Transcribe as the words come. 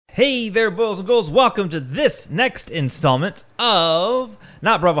Hey there, boys and girls. Welcome to this next installment of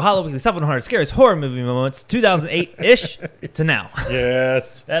Not Bravo Halloweekly 700 Scariest Horror Movie Moments, 2008-ish to now.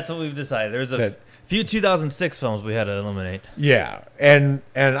 Yes. That's what we've decided. There's a few 2006 films we had to eliminate. Yeah, and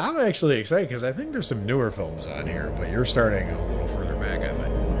I'm actually excited because I think there's some newer films on here, but you're starting a little further back, I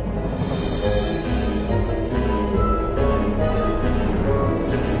think.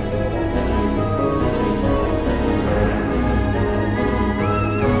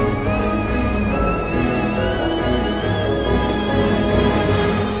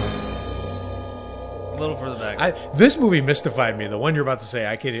 This movie mystified me. The one you're about to say,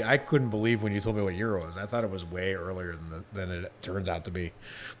 I couldn't believe when you told me what year it was. I thought it was way earlier than it turns out to be.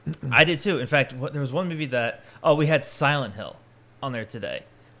 I did too. In fact, there was one movie that we had Silent Hill on there today,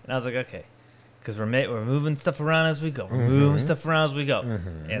 and I was like, okay, because we're moving stuff around as we go. We're moving stuff around as we go,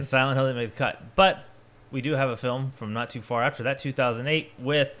 and Silent Hill didn't make the cut. But we do have a film from not too far after that, 2008,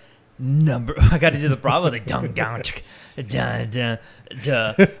 with I got to do the Bravo, like dun dun dun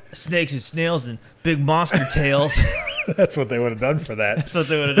dun, snakes and snails and big monster tails. That's what they would have done for that. That's what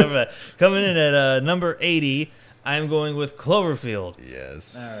they would have done for that. Coming in at number 80, I'm going with Cloverfield.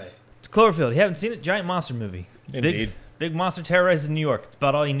 Yes. All right. Cloverfield. You haven't seen it? Giant monster movie. Indeed. Big monster terrorizes New York. It's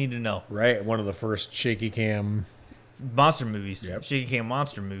about all you need to know. Right. One of the first shaky cam monster movies. Yep. Shaky cam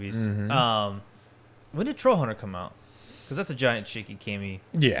monster movies. When did Troll Hunter come out? Because that's a giant shaky cammy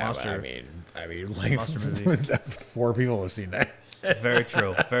monster. I mean, like monster movie. 4 people have seen that. It's very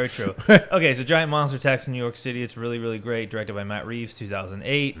true. Very true. Okay, so Giant Monster attacks in New York City. It's really, really great. Directed by Matt Reeves,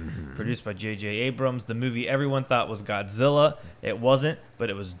 2008. Produced by J.J. Abrams. The movie everyone thought was Godzilla. It wasn't, but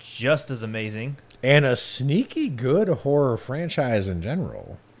it was just as amazing. And a sneaky good horror franchise in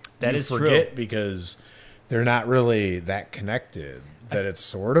general. That is true. You forget because they're not really that connected. That it's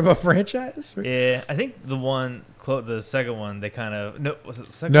sort of a franchise. Yeah, I think the second one, they kind of was it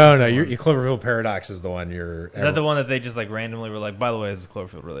the second? No, your Cloverfield Paradox is the one you're. Is that the one that they just like randomly were like, by the way, this is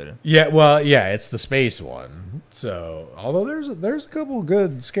Cloverfield related? Yeah, well, yeah, it's the space one. So, although there's a couple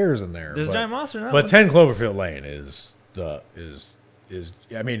good scares in there. There's a giant monster in that but one. 10 Cloverfield Lane is.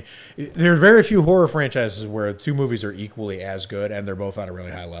 I mean, there are very few horror franchises where 2 movies are equally as good and they're both at a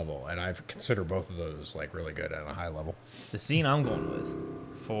really high level, and I consider both of those like really good at a high level. The scene I'm going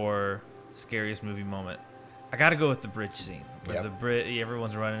with for scariest movie moment, I got to go with the bridge scene where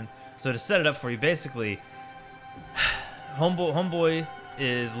everyone's running. So to set it up for you, basically, homeboy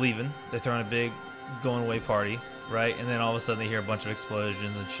is leaving. They're throwing a big going away party, right? And then all of a sudden they hear a bunch of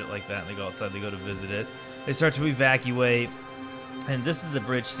explosions and shit like that, and they go outside. They go to visit it. They start to evacuate. And this is the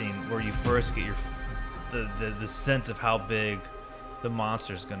bridge scene where you first get the sense of how big the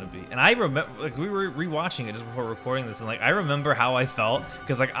monster's going to be. And I remember, like, we were rewatching it just before recording this, and like I remember how I felt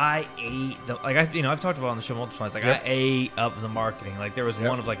because like I ate I've talked about it on the show multiple times. Like I ate up the marketing. Like there was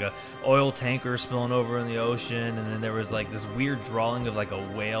one of like a oil tanker spilling over in the ocean, and then there was like this weird drawing of like a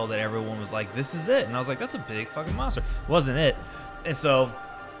whale that everyone was like, "This is it," and I was like, "That's a big fucking monster." Wasn't it? And so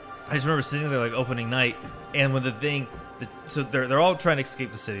I just remember sitting there like opening night, and when the thing. So they're all trying to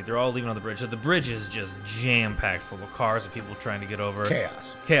escape the city. They're all leaving on the bridge. So the bridge is just jam-packed full of cars and people trying to get over.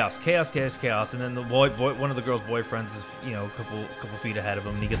 Chaos. And then the one of the girl's boyfriends is, a couple feet ahead of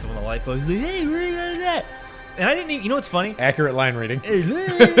him, and he gets up on the light post. He's like, "Hey, where is that?" And I didn't even, you know what's funny? Accurate line reading.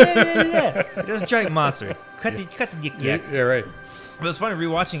 There's a giant monster. Cut the yak. Yeah, right. But it's funny,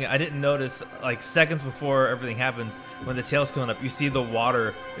 rewatching it, I didn't notice, like, seconds before everything happens, when the tail's coming up, you see the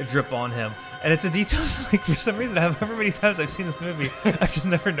water drip on him. And it's a detail, like, for some reason, however many times I've seen this movie, I've just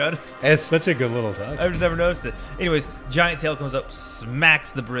never noticed. It's such a good little touch. I've just never noticed it. Anyways, giant tail comes up,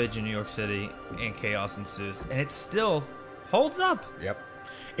 smacks the bridge in New York City, and chaos ensues. And it still holds up. Yep.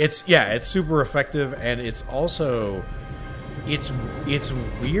 It's super effective, and it's also, it's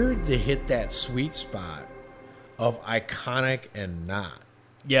weird to hit that sweet spot of iconic and not.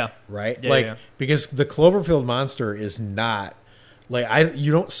 Yeah. Right? Yeah, because the Cloverfield monster is not like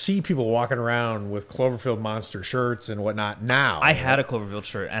you don't see people walking around with Cloverfield monster shirts and whatnot now. I had a Cloverfield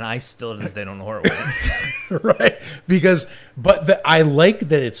shirt, and I still to this day don't know where it went. Right. I like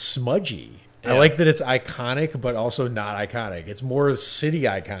that it's smudgy. Yeah. I like that it's iconic, but also not iconic. It's more city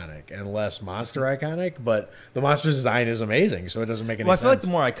iconic and less monster iconic, but the monster design is amazing, so it doesn't make any sense. I feel like the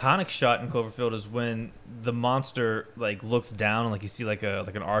more iconic shot in Cloverfield is when the monster like looks down and like you see like an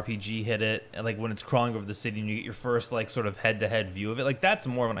RPG hit it, and like when it's crawling over the city and you get your first like sort of head-to-head view of it. Like that's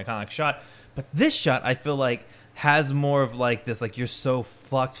more of an iconic shot. But this shot I feel like has more of like this like you're so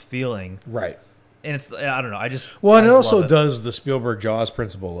fucked feeling. Right. And it's, I don't know, and it also does the Spielberg Jaws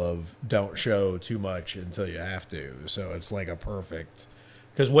principle of don't show too much until you have to. So it's like a perfect,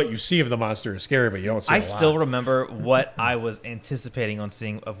 because what you see of the monster is scary, but you don't see. I a lot. still remember what I was anticipating on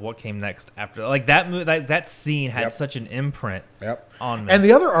seeing of what came next after. Like that scene had such an imprint on me. And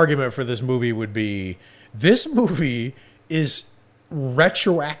the other argument for this movie would be this movie is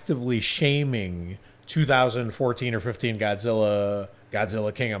retroactively shaming 2014 or 15 Godzilla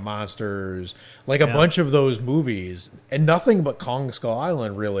King of Monsters, like a bunch of those movies, and nothing but Kong Skull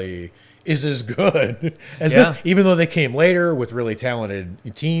Island really is as good as this, even though they came later with really talented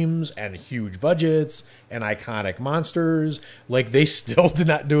teams and huge budgets and iconic monsters. Like, they still did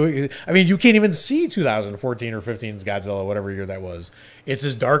not do it. I mean, you can't even see 2014 or 15's Godzilla, whatever year that was. It's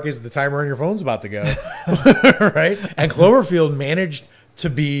as dark as the timer on your phone's about to go. Right? And Cloverfield managed to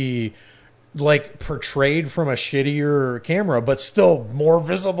be like portrayed from a shittier camera, but still more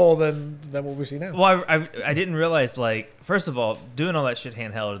visible than what we see now. Well, I didn't realize, like, first of all, doing all that shit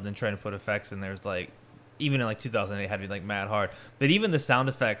handheld and then trying to put effects in there is like, even in like 2008 had to be like mad hard. But even the sound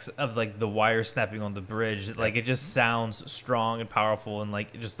effects of like the wire snapping on the bridge, like it just sounds strong and powerful, and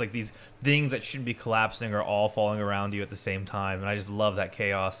like just like these things that shouldn't be collapsing are all falling around you at the same time, and I just love that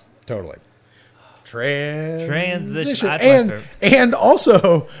chaos. Totally. Transition. And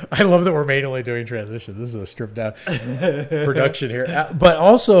also, I love that we're mainly doing transition. This is a stripped down production here. But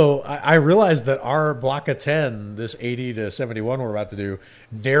also, I realized that our block of 10, this 80 to 71 we're about to do,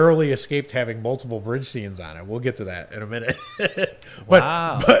 narrowly escaped having multiple bridge scenes on it. We'll get to that in a minute.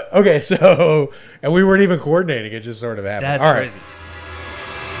 Wow. But okay, so, and we weren't even coordinating. It just sort of happened. That's all crazy. Right.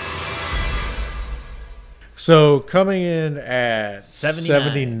 So coming in at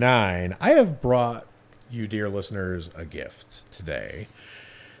 79, I have brought you, dear listeners, a gift today.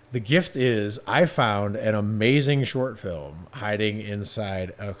 The gift is I found an amazing short film hiding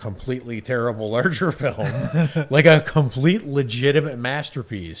inside a completely terrible larger film, like a complete legitimate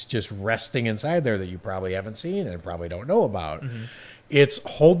masterpiece just resting inside there that you probably haven't seen and probably don't know about. Mm-hmm. It's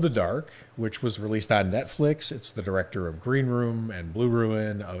Hold the Dark, which was released on Netflix. It's the director of Green Room and Blue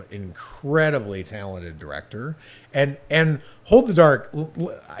Ruin, an incredibly talented director. And Hold the Dark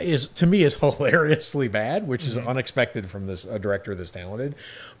is, to me, is hilariously bad, which is unexpected from a director this talented.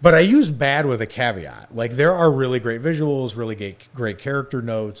 But I use bad with a caveat. Like, there are really great visuals, really great character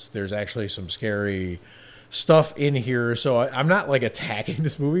notes. There's actually some scary stuff in here, so I'm not like attacking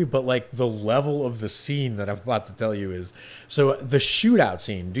this movie, but like the level of the scene that I'm about to tell you is, so the shootout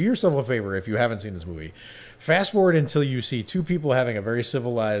scene, do yourself a favor if you haven't seen this movie, fast forward until you see two people having a very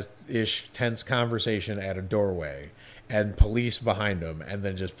civilized-ish tense conversation at a doorway and police behind them, and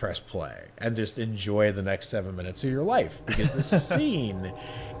then just press play and just enjoy the next 7 minutes of your life, because this scene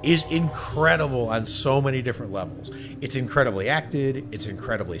is incredible on so many different levels. It's incredibly acted. It's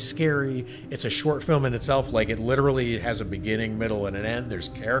incredibly scary. It's a short film in itself. Like, it literally has a beginning, middle, and an end. There's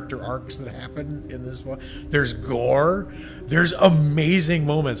character arcs that happen in this one. There's gore. There's amazing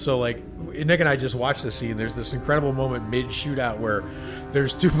moments. So, like, Nick and I just watched this scene. There's this incredible moment mid-shootout where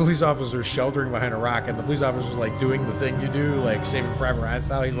there's two police officers sheltering behind a rock, and the police officer's like doing the thing you do, like Saving Private Ryan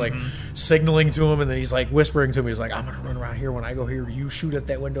style. He's like signaling to him, and then he's like whispering to him. He's like, "I'm gonna run around here. When I go here, you shoot at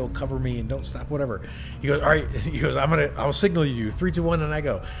that window, cover me, and don't stop. Whatever." He goes, "All right." He goes, "I'll signal you. 3, 2, 1, and I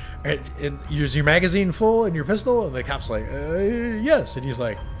go. And is your magazine full and your pistol?" And the cop's like, "Yes." And he's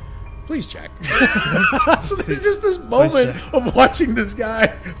like, "Please check." So there's just this moment of watching this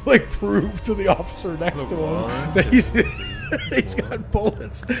guy like prove to the officer next to him that he's got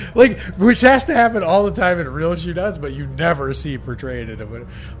bullets, like, which has to happen all the time in real shootouts, but you never see portrayed in it.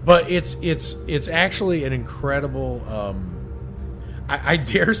 But it's actually an incredible, I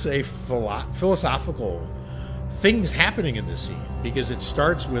dare say, philosophical things happening in this scene, because it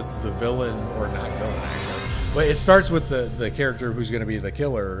starts with the villain, or not villain actually, but it starts with the character who's going to be the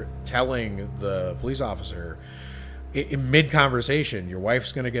killer telling the police officer in mid-conversation, "Your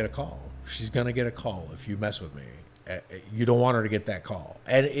wife's going to get a call. She's going to get a call if you mess with me. You don't want her to get that call."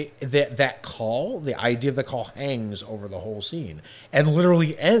 And that call, the idea of the call, hangs over the whole scene and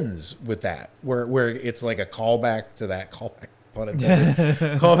literally ends with that, where it's like a callback to that callback. Pun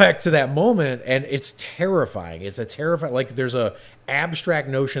intended. Call back to that moment, and it's terrifying. It's a terrifying, like, there's a abstract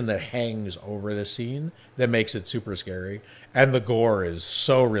notion that hangs over the scene that makes it super scary, and the gore is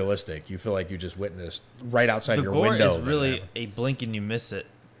so realistic. You feel like you just witnessed right outside your window. The gore is really a blink and you miss it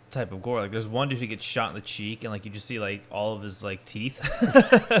type of gore. Like, there's one dude who gets shot in the cheek, and like you just see like all of his like teeth,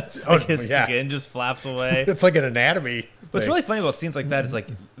 like his skin just flaps away. It's like an anatomy. What's really funny about scenes like that is like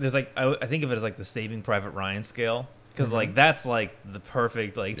there's like I think of it as like the Saving Private Ryan scale. Because, like, that's, like, the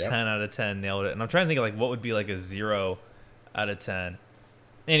perfect, like, 10 out of 10 nailed it. And I'm trying to think of, like, what would be, like, a 0 out of 10.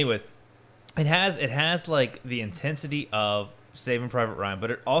 Anyways, it has, like, the intensity of Saving Private Ryan,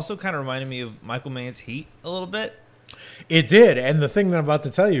 but it also kind of reminded me of Michael Mann's Heat a little bit. It did, and the thing that I'm about to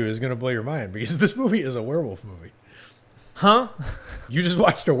tell you is going to blow your mind because this movie is a werewolf movie. Huh? You just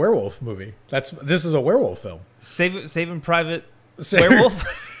watched a werewolf movie. This is a werewolf film. Saving Private Werewolf?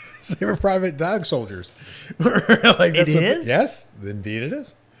 Saving Private Dog Soldiers. Like, it is? Yes, indeed it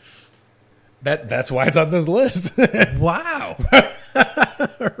is. That's why it's on this list. Wow.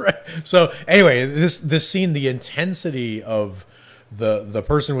 Right. So anyway, this scene, the intensity of the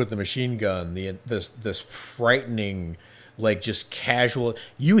person with the machine gun, this frightening, like, just casual.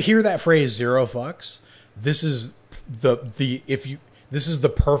 You hear that phrase "zero fucks." This is this is the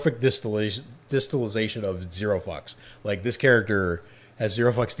perfect distillation of zero fucks. Like, this character has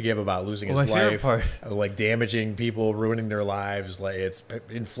zero fucks to give about losing his life, like damaging people, ruining their lives. Like, it's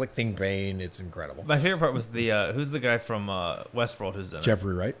inflicting pain. It's incredible. My favorite part was the who's the guy from Westworld who's in it?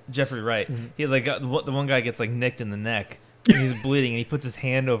 Jeffrey Wright. Jeffrey Wright. Mm-hmm. He like the one guy gets like nicked in the neck. And he's bleeding, and he puts his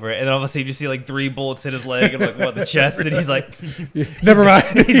hand over it, and then all of a sudden you just see like 3 bullets hit his leg and like what the chest, and he's like, "Never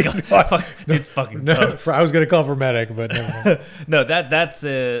mind." He goes, "Fuck, it's fucking toast." I was gonna call for medic, but never mind. No, that's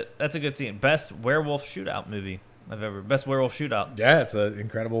a good scene. Best werewolf shootout movie I've ever. Best werewolf shootout. Yeah, it's an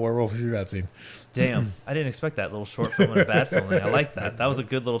incredible werewolf shootout scene. Damn, I didn't expect that little short film and a bad film. I like that. That was a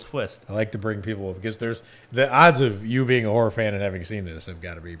good little twist. I like to bring people because there's the odds of you being a horror fan and having seen this have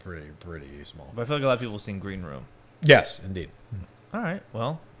got to be pretty small. But I feel like a lot of people have seen Green Room. Yes, indeed. All right,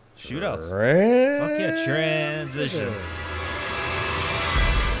 well, shootouts. Fuck yeah, transition.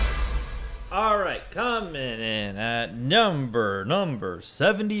 All right, coming in at number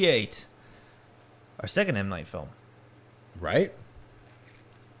 78. Our second M. Night film. Right?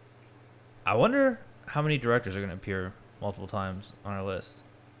 I wonder how many directors are going to appear multiple times on our list.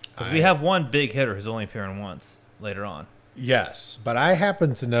 Because we have one big hitter who's only appearing once later on. Yes, but I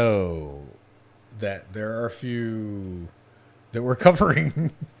happen to know that there are a few that we're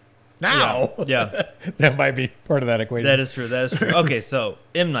covering now. Yeah. That might be part of that equation. That is true. Okay, so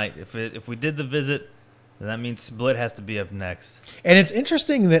M. Night, if we did The Visit, then that means Split has to be up next. And it's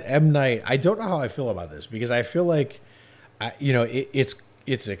interesting that M. Night, I don't know how I feel about this because I feel like,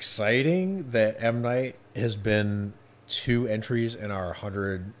 it's exciting that M. Night has been 2 entries in our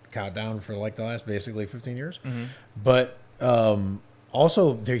 100 countdown for like the last basically 15 years. Mm-hmm. But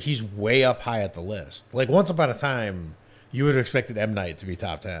also, he's way up high at the list. Like, once upon a time, you would have expected M. Night to be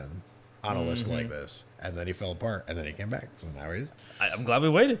top 10 on a list like this. And then he fell apart, and then he came back. So now he is. I'm glad we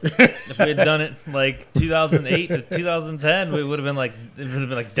waited. If we had done it like 2008 to 2010, we would have been like, it would have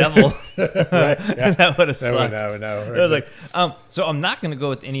been like Devil. Right, yeah. That would have sucked. It was like, so I'm not going to go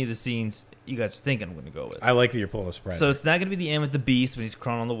with any of the scenes you guys are thinking I'm going to go with. I like that you're pulling a surprise. So it's not going to be the end with the beast when he's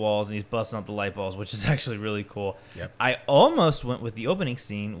crawling on the walls and he's busting up the light bulbs, which is actually really cool. Yep. I almost went with the opening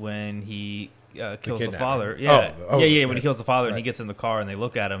scene when he kills the father. Yeah. When he kills the father and he gets in the car and they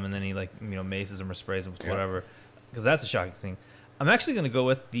look at him and then he maces him or sprays him with whatever. Because that's a shocking thing. I'm actually going to go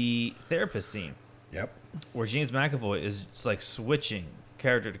with the therapist scene. Yep. Where James McAvoy is just like switching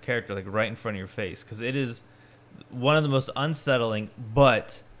character to character like right in front of your face, because it is one of the most unsettling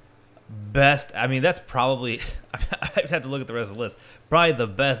but best. I mean, that's probably I'd have to look at the rest of the list. Probably the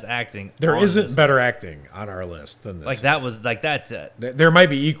best acting. There isn't better acting on our list than this. Like that was like that's it. There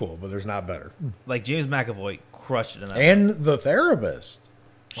might be equal, but there's not better. Like James McAvoy crushed it in that. And the therapist.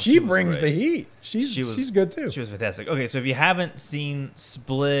 She brings the heat. She's good too. She was fantastic. Okay, so if you haven't seen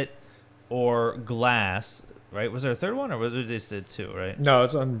Split or Glass, right? Was there a third one, or was it just 2? Right? No,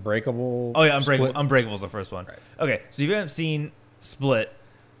 it's Unbreakable. Oh yeah, Unbreakable. Unbreakable is the first one. Right. Okay, so if you haven't seen Split,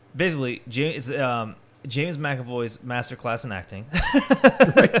 basically, James McAvoy's masterclass in acting.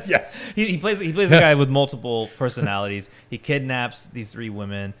 Right, yes, he plays a guy with multiple personalities. He kidnaps these 3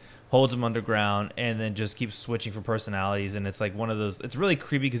 women, holds them underground, and then just keeps switching for personalities. And it's like one of those. It's really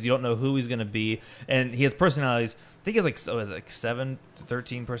creepy because you don't know who he's going to be, and he has personalities. I think he has like 7 to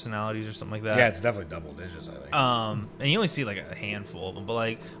 13 personalities or something like that. Yeah, it's definitely double digits, I think. And you only see like a handful of them, but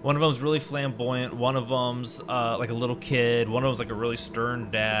like one of them's really flamboyant, one of them's like a little kid, one of them's like a really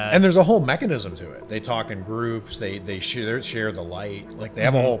stern dad. And there's a whole mechanism to it. They talk in groups. They share the light. Like they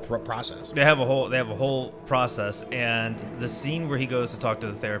have a whole process. They have a whole process. And the scene where he goes to talk to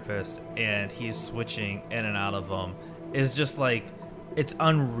the therapist and he's switching in and out of them is just like, it's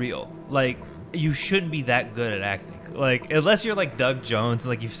unreal. Like, you shouldn't be that good at acting. Like, unless you're like Doug Jones and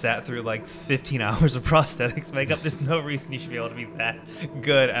like you've sat through like 15 hours of prosthetics makeup, there's no reason you should be able to be that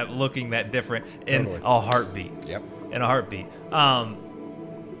good at looking that different in a heartbeat. Yep. In a heartbeat.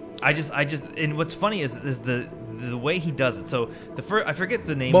 I just and what's funny is the way he does it. So I forget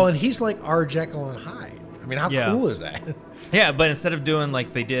the name. Well, and he's like our Jekyll and Hyde. I mean, how Yeah. cool is that? Yeah, but instead of doing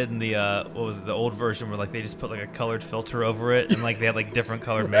like they did in the what was it, the old version where like they just put like a colored filter over it and like they had like different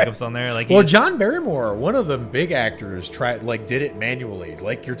colored makeups on there. Like Well, John Barrymore, one of the big actors, did it manually,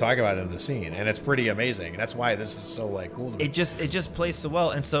 like you're talking about in the scene, and it's pretty amazing. And that's why this is so like cool to me. it just plays so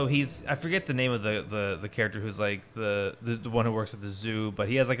well. And so I forget the name of the character who's like the one who works at the zoo, but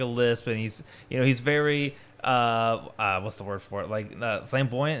he has like a lisp and he's very what's the word for it, like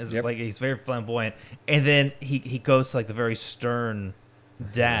flamboyant is. Yep. Like he's very flamboyant, and then he goes to like the very stern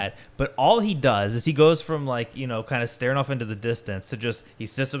dad, but all he does is he goes from like kind of staring off into the distance to just he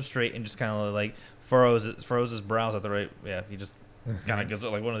sits up straight and just kind of like furrows his brows at the right. Yeah, he just kind of gives it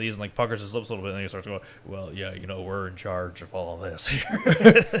like one of these and like puckers his lips a little bit, and then he starts going, well, yeah, we're in charge of all this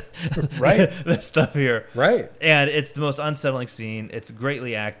here. Right. This stuff here, Right. and it's the most unsettling scene. It's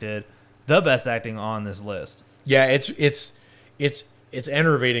greatly acted, the best acting on this list. Yeah, it's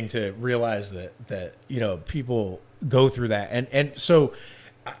enervating to realize that people go through that, and so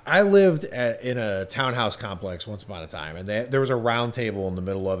I lived in a townhouse complex once upon a time, and there was a round table in the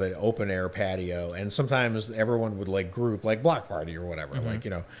middle of it, open air patio, and sometimes everyone would like group like block party or whatever,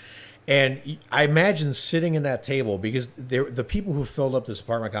 and I imagine sitting in that table because the people who filled up this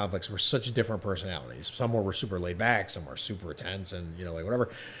apartment complex were such different personalities. Some were super laid back, some were super tense, and like whatever.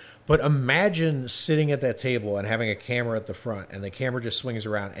 But imagine sitting at that table and having a camera at the front, and the camera just swings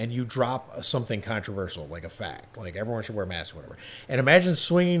around, and you drop something controversial, like a fact, like everyone should wear masks or whatever. And imagine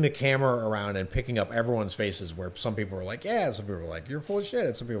swinging the camera around and picking up everyone's faces, where some people are like, yeah, some people are like, you're full of shit,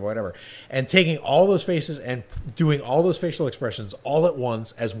 and some people whatever. And taking all those faces and doing all those facial expressions all at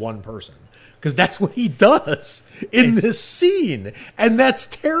once as one person. Because that's what he does in this scene. And that's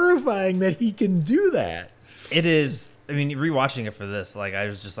terrifying that he can do that. It is. I mean, rewatching it for this, like I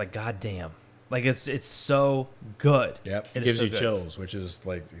was just like, God damn! Like it's so good. Yep, it gives so you good. chills, which is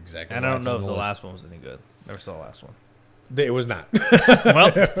like exactly. And I don't know if the last one was any good. Never saw the last one. It was not.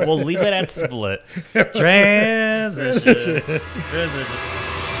 Well, we'll leave it at split. Transition.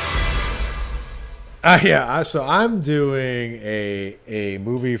 So I'm doing a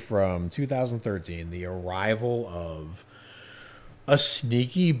movie from 2013, the arrival of a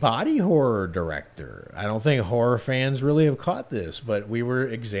sneaky body horror director. I don't think horror fans really have caught this, but we were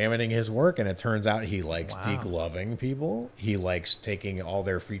examining his work, and it turns out he likes degloving people. He likes taking all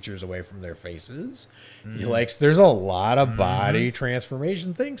their features away from their faces. He likes, there's a lot of body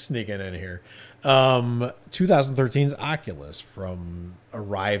transformation things sneaking in here. 2013's Oculus from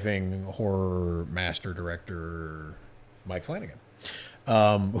arriving horror master director Mike Flanagan.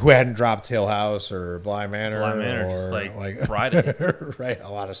 Who hadn't dropped Hill House or Bly Manor or just like Friday. Right, a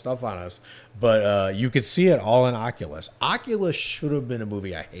lot of stuff on us. But you could see it all in Oculus. Oculus should have been a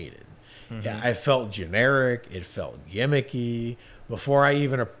movie I hated. Yeah, I felt generic. It felt gimmicky. Before I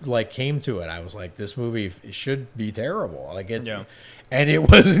even came to it, I was like, this movie should be terrible. And it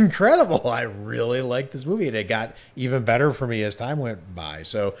was incredible. I really liked this movie, and it got even better for me as time went by.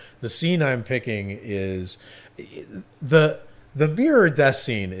 So the scene I'm picking is the mirror death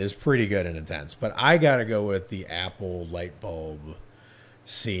scene is pretty good and intense, but I gotta go with the Apple light bulb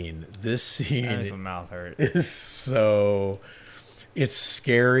scene. This scene is so, it's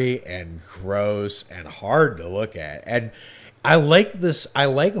scary and gross and hard to look at. And I like this. I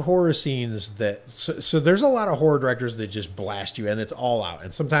like horror scenes that, so there's a lot of horror directors that just blast you and it's all out.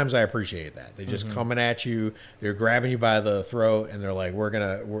 And sometimes I appreciate that. They just coming at you, they're grabbing you by the throat, and they're like, we're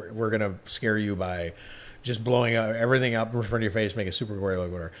gonna scare you by just blowing everything up in front of your face, make it super gory,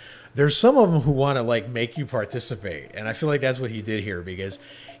 like whatever. There's some of them who want to make you participate, and I feel like that's what he did here, because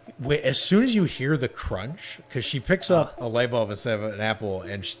as soon as you hear the crunch, because she picks up a light bulb instead of an apple,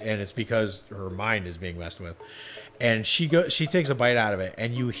 and it's because her mind is being messed with, and she takes a bite out of it,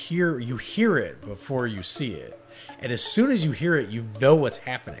 and you hear it before you see it, and as soon as you hear it, you know what's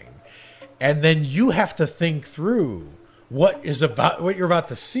happening, and then you have to think through what you're about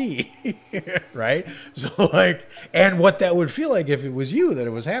to see, right? So and what that would feel like if it was you that it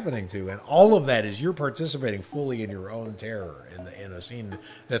was happening to, and all of that is you're participating fully in your own terror in a scene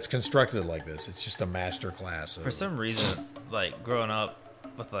that's constructed like this. It's just a master class. For some reason, growing up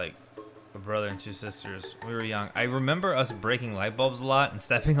with a brother and two sisters, we were young. I remember us breaking light bulbs a lot and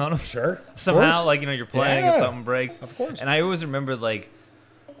stepping on them. Sure. Somehow, you're playing and something breaks. Of course. And I always remember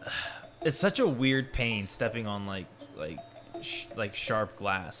it's such a weird pain stepping on sharp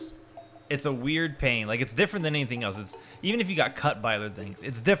glass. It's a weird pain. It's different than anything else. It's even if you got cut by other things,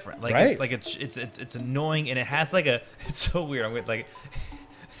 it's different. Right. It's annoying, and it has it's so weird. I'm with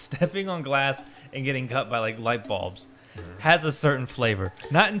stepping on glass and getting cut by light bulbs has a certain flavor,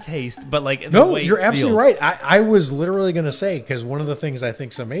 not in taste, but in the way you're it absolutely feels. right. I was literally going to say, because one of the things I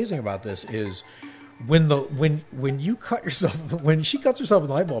think is amazing about this is when you cut yourself when she cuts herself in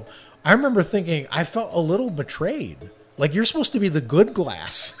the light bulb, I remember thinking I felt a little betrayed. Like, you're supposed to be the good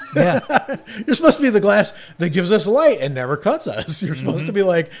glass. Yeah. You're supposed to be the glass that gives us light and never cuts us. You're supposed to be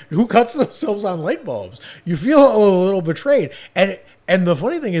like, who cuts themselves on light bulbs? You feel a little betrayed. And the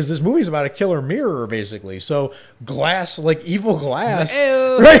funny thing is, this movie's about a killer mirror, basically. So glass, like evil glass,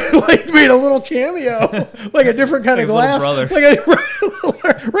 right? Like made a little cameo, like a different kind of glass, like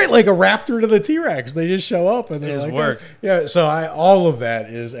right, like a raptor to the T-Rex. They just show up and it they're just like, works. yeah. So all of that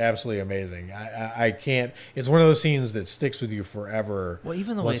is absolutely amazing. I can't. It's one of those scenes that sticks with you forever. Well,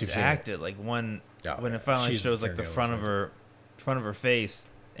 even the way it's acted, like when it finally shows like the front of her face,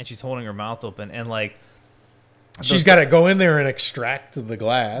 and she's holding her mouth open, and like. She's got to go in there and extract the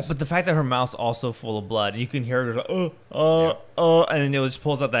glass. But the fact that her mouth's also full of blood, and you can hear her go, and then it just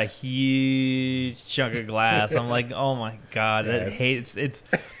pulls out that huge chunk of glass. I'm like, oh my god,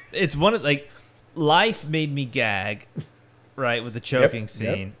 it's one of like, life made me gag, right, with the choking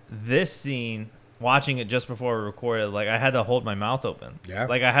scene. This scene, watching it just before we recorded, like I had to hold my mouth open. Yeah,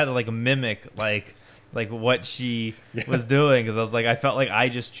 like I had to like mimic like what she was doing, because I was like, I felt like I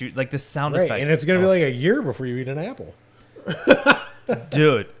just chewed, like the sound effect. And it's going to be like a year before you eat an apple.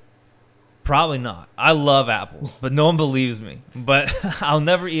 Dude, probably not. I love apples, but no one believes me. But I'll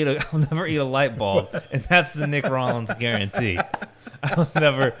never eat a light bulb, and that's the Nick Rollins guarantee. I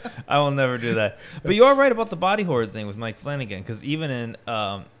will never do that. But you are right about the body horror thing with Mike Flanagan, because even in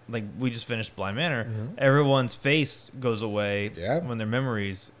like we just finished Bly Manor, everyone's face goes away when their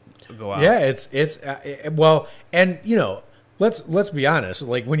memories go out. Yeah, it's well, and you know, let's be honest.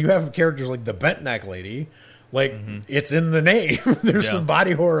 Like when you have characters like the bent neck lady, like it's in the name. There's some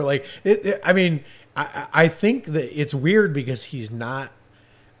body horror. Like I mean, I think that it's weird because he's not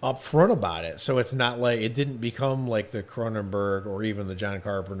upfront about it, so it's not like it didn't become like the Cronenberg or even the John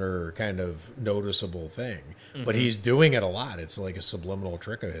Carpenter kind of noticeable thing. But he's doing it a lot. It's like a subliminal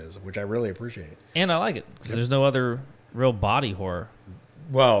trick of his, which I really appreciate. And I like it because there's no other real body horror.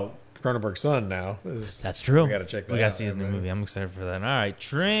 Well, Cronenberg's son now. That's true. We got to check that out. We got to see his new movie. I'm excited for that. All right,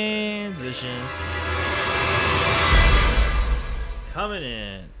 transition. Coming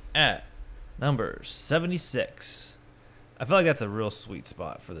in at number 76. I feel like that's a real sweet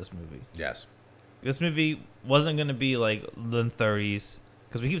spot for this movie. Yes. This movie wasn't going to be like the 30s,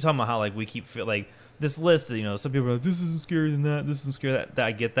 because we keep talking about how like we keep feel like this list, you know, some people are like, this isn't scarier than that, this isn't scary that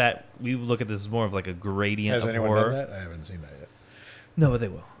I get that. We look at this as more of like a gradient of horror. Has anyone done that? I haven't seen that yet. No, but they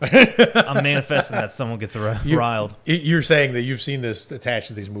will. I'm manifesting that someone gets riled. You're saying that you've seen this attached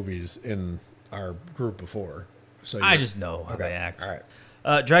to these movies in our group before. So I just know how they act. All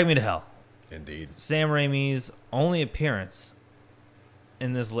right. Drag Me to Hell. Indeed. Sam Raimi's only appearance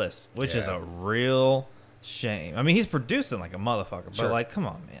in this list, which is a real shame. I mean, he's producing like a motherfucker, but like, come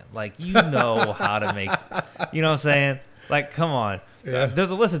on, man. Like, you know how to make, you know what I'm saying? Like, come on. Yeah. There's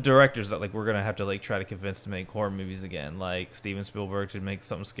a list of directors that like we're gonna have to like try to convince to make horror movies again. Like Steven Spielberg should make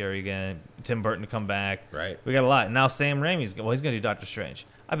something scary again. Tim Burton to come back. Right. We got a lot. And now Sam Raimi's he's gonna do Doctor Strange.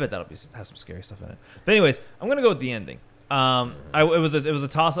 I bet that'll have some scary stuff in it. But anyways, I'm gonna go with the ending. It was a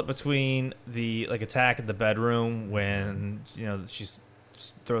toss up between the like attack in the bedroom when you know she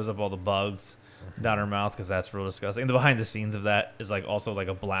throws up all the bugs down her mouth, because that's real disgusting. And the behind the scenes of that is like also like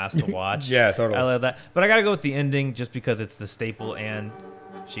a blast to watch. Yeah, totally. I love that. But I gotta go with the ending just because it's the staple and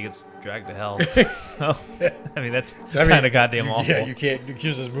she gets dragged to hell. So I mean that's kind of goddamn awful. Yeah, you can't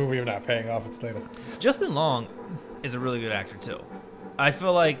accuse this movie of not paying off its title. Justin Long is a really good actor too. I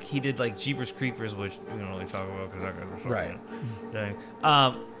feel like he did like Jeepers Creepers, which we don't really talk about because that guy's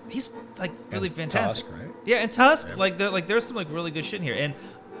he's like really fantastic. Tusk, right? Yeah, and Tusk, yeah. There's some like really good shit in here. And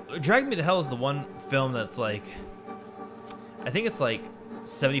Drag Me to Hell is the one film that's like, I think it's like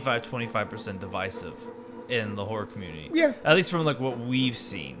 75-25% divisive in the horror community. Yeah. At least from like what we've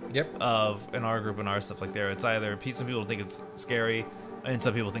seen. Yep. Of in our group and our stuff like there, it's either some people think it's scary, and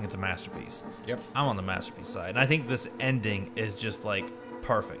some people think it's a masterpiece. Yep. I'm on the masterpiece side, and I think this ending is just like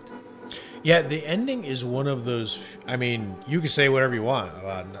perfect. Yeah, the ending is one of those. I mean, you can say whatever you want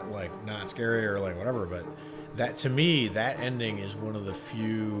about like not scary or like whatever, but that to me, that ending is one of the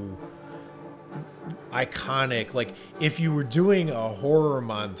few iconic. Like, if you were doing a horror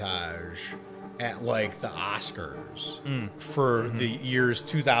montage at like the Oscars for the years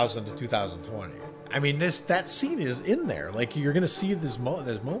 2000 to 2020. I mean, that scene is in there. Like, you're going to see this moment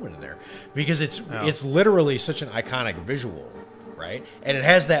in there because it's literally such an iconic visual, right? And it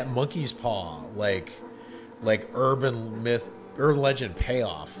has that monkey's paw, like urban legend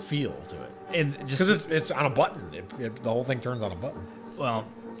payoff feel to it. And because it's on a button, the whole thing turns on a button. Well,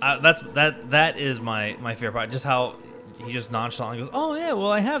 that is my favorite part. Just how he just nonchalantly goes, "Oh yeah,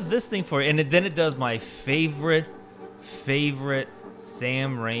 well I have this thing for you," and then it does my favorite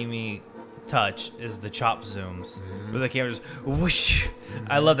Sam Raimi touch is the chop zooms where the camera just whoosh.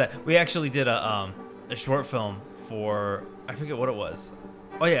 I love that. We actually did a short film for, I forget what it was.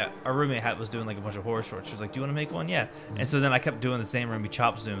 Oh yeah, our roommate was doing like a bunch of horror shorts. She was like, "Do you want to make one?" Yeah. And so then I kept doing the same Raimi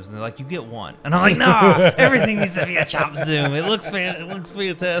chop zooms, and they're like, "You get one," and I'm like, "Nah, everything needs to be a chop zoom. It looks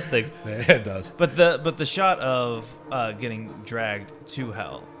fantastic." It does. But the shot of getting dragged to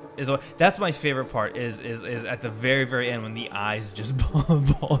hell that's my favorite part. Is at the very end when the eyes just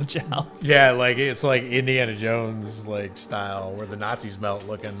bulge out. Yeah, like it's like Indiana Jones like style where the Nazis melt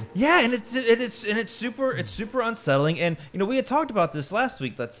looking. Yeah, and it's super unsettling. And we had talked about this last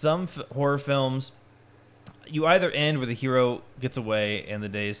week that some horror films, you either end where the hero gets away and the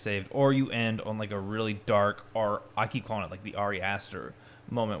day is saved, or you end on like a really dark, or I keep calling it like the Ari Aster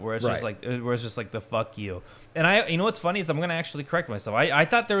moment where it's just like the fuck you. And what's funny is I'm gonna actually correct myself. I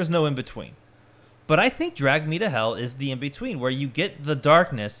thought there was no in between, but I think Drag Me to Hell is the in between where you get the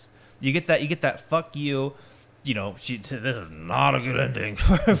darkness, you get that fuck you. This is not a good ending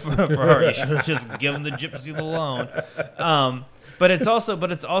for her. You should have just given the gypsy the loan. But it's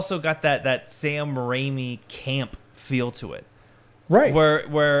also got that Sam Raimi camp feel to it. Right.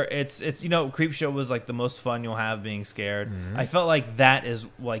 Where it's Creepshow was like the most fun you'll have being scared. Mm-hmm. I felt like that is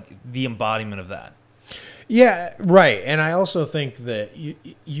like the embodiment of that. Yeah, right. And I also think that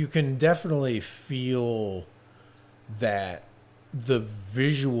you can definitely feel that the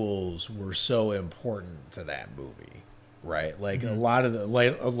visuals were so important to that movie, right? Like a lot of the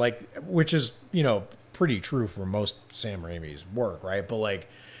like which is, pretty true for most Sam Raimi's work, right? But like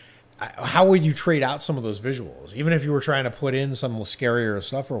how would you trade out some of those visuals, even if you were trying to put in some scarier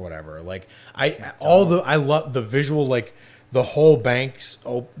stuff or whatever? Like I love the visual, like the whole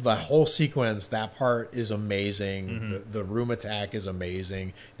the whole sequence. That part is amazing. Mm-hmm. The room attack is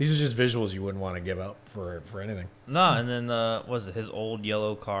amazing. These are just visuals you wouldn't want to give up for anything. No, and then was it his old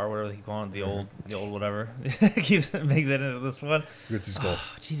yellow car, whatever they call it, the old whatever, makes it into this one. It's his goal.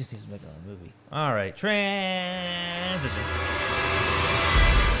 He just needs to make another movie. All right, transition.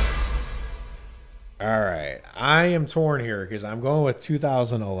 All right, I am torn here because I'm going with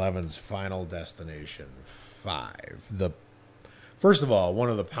 2011's Final Destination 5. First of all, one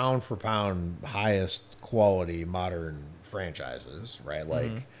of the pound for pound highest quality modern franchises, right?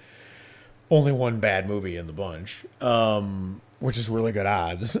 Like only one bad movie in the bunch, which is really good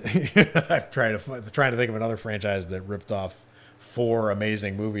odds. I'm trying to think of another franchise that ripped off 4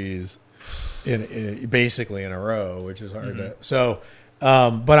 amazing movies basically in a row, which is hard to. So.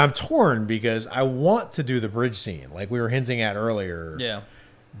 But I'm torn because I want to do the bridge scene, like we were hinting at earlier. Yeah.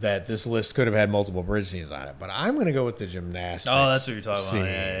 That this list could have had multiple bridge scenes on it, but I'm going to go with the gymnastics. Oh, that's what you're talking about.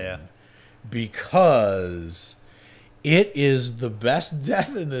 Yeah. Because it is the best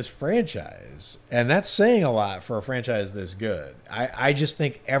death in this franchise, and that's saying a lot for a franchise this good. I just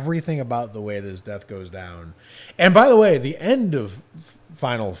think everything about the way this death goes down, and by the way, the end of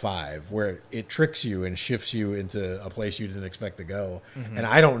Final 5, where it tricks you and shifts you into a place you didn't expect to go, and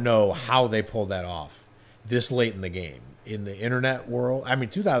I don't know how they pulled that off this late in the game. In the internet world, I mean,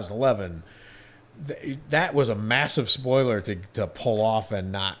 2011, that was a massive spoiler to pull off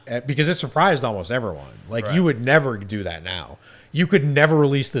and not, because it surprised almost everyone. Like, right. You would never do that now. You could never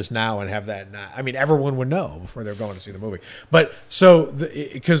release this now and have that not. I mean, everyone would know before they're going to see the movie. But so,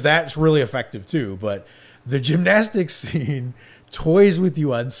 because that's really effective too. But the gymnastics scene toys with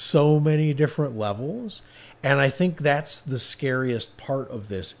you on so many different levels, and I think that's the scariest part of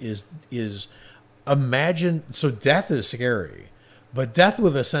this. Is imagine, so death is scary, but death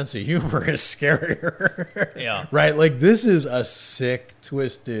with a sense of humor is scarier. Yeah. Right? Like, this is a sick,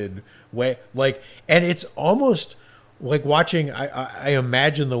 twisted way. Like, and it's almost like watching, I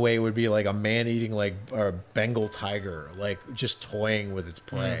imagine the way it would be like a man eating like a Bengal tiger, like just toying with its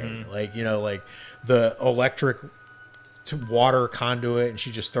prey. Mm-hmm. Like, like the electric water conduit, and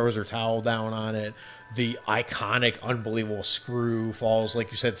she just throws her towel down on it. The iconic, unbelievable screw falls,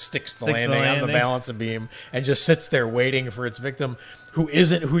 like you said, sticks the landing on the balancing beam and just sits there waiting for its victim, who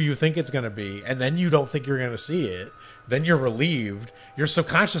isn't who you think it's going to be. And then you don't think you're going to see it. Then you're relieved. You're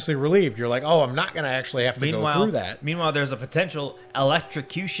subconsciously relieved. You're like, oh, I'm not going to actually have to go through that. Meanwhile, there's a potential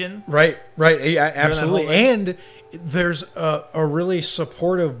electrocution. Right. Yeah, absolutely. And there's a really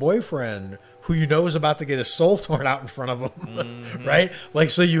supportive boyfriend who is about to get his soul torn out in front of him, right? Like,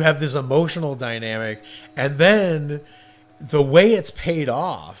 so you have this emotional dynamic, and then the way it's paid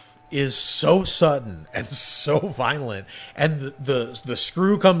off is so sudden and so violent, and the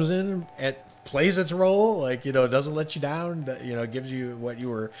screw comes in at plays its role, like, you know, doesn't let you down, you know, gives you what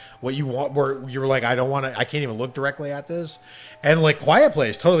you want, where you're like, I can't even look directly at this. And like Quiet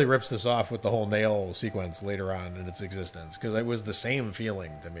Place totally rips this off with the whole nail sequence later on in its existence, because it was the same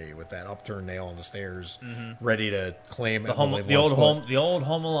feeling to me with that upturned nail on the stairs, ready to claim the old Home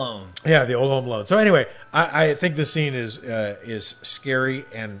Alone. Yeah, the old Home Alone. So anyway, I think the scene is scary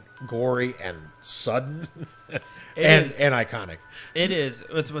and gory and sudden and iconic. It is.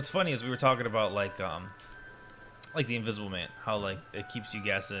 What's funny is we were talking about like the Invisible Man, how like it keeps you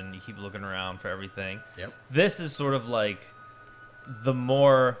guessing, you keep looking around for everything. Yep. This is sort of like the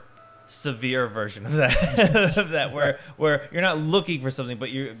more severe version of that, where you're not looking for something, but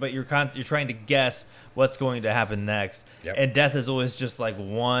you're trying to guess what's going to happen next. Yep. And death is always just like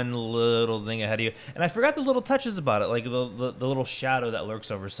one little thing ahead of you. And I forgot the little touches about it, like the little shadow that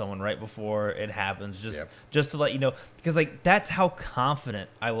lurks over someone right before it happens, just to let you know, because like that's how confident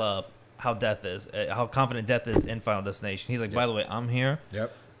I love how confident death is in Final Destination. He's like, by the way, I'm here.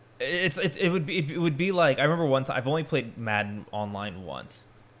 Yep. It would be like, I remember one time, I've only played Madden online once,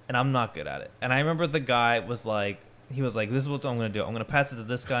 and I'm not good at it. And I remember the guy was like, this is what I'm going to do. I'm going to pass it to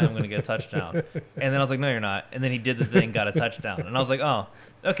this guy. I'm going to get a touchdown. And then I was like, no, you're not. And then he did the thing, got a touchdown. And I was like, oh,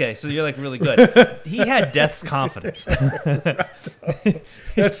 okay, so you're like really good. He had Death's confidence.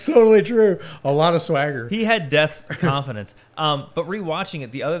 That's totally true. A lot of swagger. He had Death's confidence. But rewatching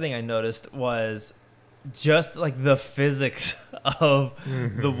it, the other thing I noticed was just like the physics of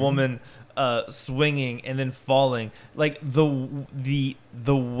the woman swinging and then falling, like the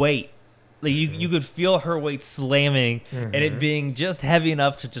weight. Like you could feel her weight slamming and it being just heavy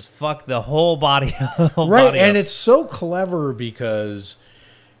enough to just fuck the whole body up. Right, and it's so clever because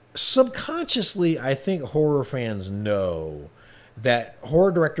subconsciously I think horror fans know that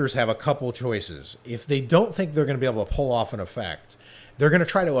horror directors have a couple choices. If they don't think they're going to be able to pull off an effect, they're going to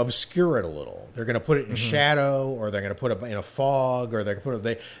try to obscure it a little. They're going to put it in shadow, or they're going to put it in a fog, or they're going to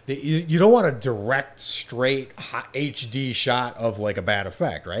put it. You don't want a direct, straight HD shot of like a bad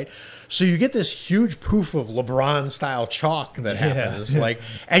effect, right? So you get this huge poof of LeBron-style chalk that happens, like,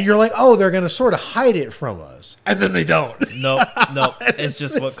 and you're like, oh, they're going to sort of hide it from us, and then they don't. Nope. It's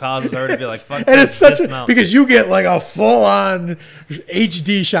just what causes her to be like, fuck. And it's because you get like a full-on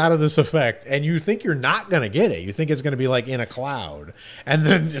HD shot of this effect, and you think you're not going to get it. You think it's going to be like in a cloud. And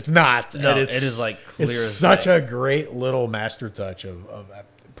then it's not. No, and it is like clear it's as such day. a great little master touch of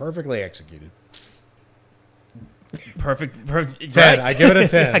perfectly executed. Perfect. 10. Right? I give it a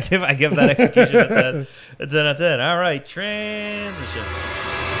 10. I give that execution a 10. A 10 out of 10. All right, transition.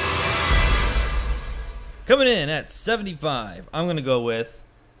 Coming in at 75, I'm going to go with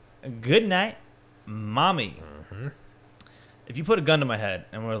Good Night, Mommy. If you put a gun to my head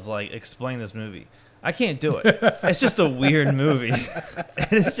and was like, explain this movie, I can't do it. It's just a weird movie.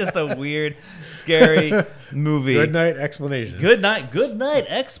 It's just a weird, scary movie. Good night explanation. Good night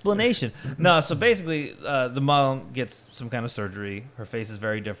explanation. No, so basically, the mom gets some kind of surgery. Her face is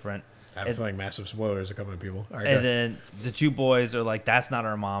very different. I have a feeling massive spoilers are coming, people. All right, and then the two boys are like, that's not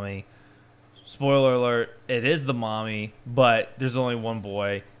our mommy. Spoiler alert, it is the mommy, but there's only one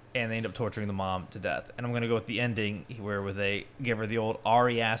boy, and they end up torturing the mom to death. And I'm going to go with the ending where they give her the old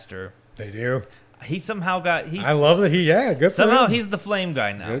Ari Aster. They do. He somehow got. I love that good for somehow him. He's the flame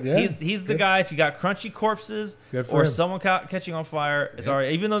guy now. Good, yeah. He's the guy. If you got crunchy corpses or someone catching on fire, it's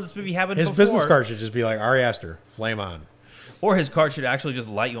alright. Even though this movie happened his before, business card should just be like Ari Aster, flame on. Or his card should actually just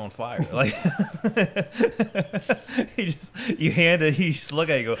light you on fire. Like you hand it, you just look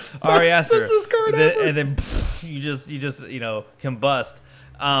at it, you go Ari Aster, and then you just combust.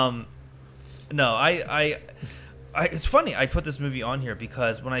 No, I it's funny. I put this movie on here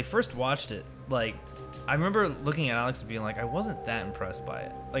because when I first watched it, like, I remember looking at Alex and being like, I wasn't that impressed by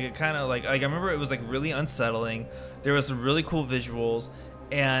it. Like, it kind of like I remember it was like really unsettling. There was some really cool visuals,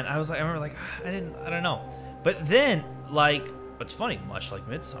 and I remember like I don't know. But then, like, what's funny, much like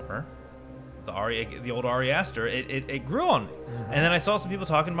Midsummer, the old Ari Aster, it grew on me. And then I saw some people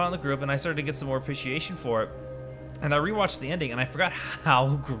talking about it in the group, and I started to get some more appreciation for it. And I rewatched the ending, and I forgot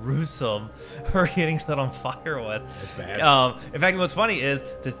how gruesome her getting lit on fire was. That's bad. In fact, what's funny is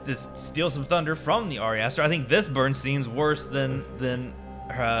to steal some thunder from the Ari Aster. I think this burn scene's worse than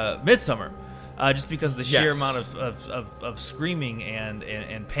Midsummer, just because of the sheer amount of screaming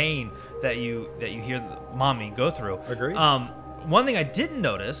and pain that you hear the mommy go through. Agreed. One thing I didn't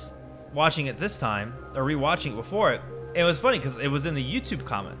notice watching it this time or rewatching it before it was funny because it was in the YouTube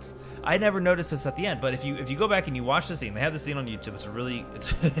comments. I never noticed this at the end, but if you go back and you watch the scene, they have the scene on YouTube.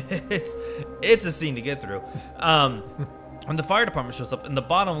 It's a scene to get through. When the fire department shows up in the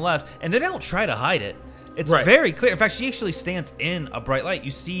bottom left, and they don't try to hide it. It's Right. very clear. In fact, she actually stands in a bright light.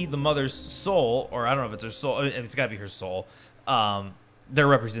 You see the mother's soul, or I don't know if it's her soul. I mean, it's got to be her soul. Their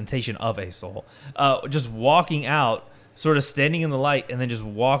representation of a soul, just walking out, sort of standing in the light, and then just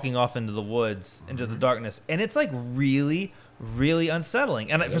walking off into the woods, into the darkness. And it's like really, really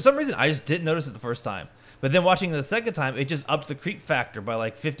unsettling. And for some reason, I just didn't notice it the first time. But then watching it the second time, it just upped the creep factor by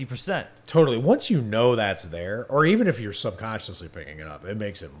like 50%. Totally. Once you know that's there, or even if you're subconsciously picking it up, it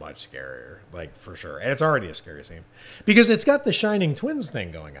makes it much scarier, like for sure. And it's already a scary scene because it's got the Shining Twins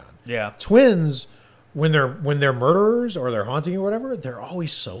thing going on. Yeah. Twins, when they're murderers or they're haunting or whatever, they're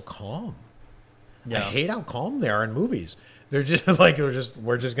always so calm. Yeah. I hate how calm they are in movies. They're just like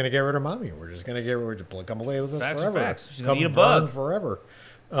we're just gonna get rid of mommy. We're just gonna come away with us Facts are forever. facts. She's Come gonna eat a burn bug. forever.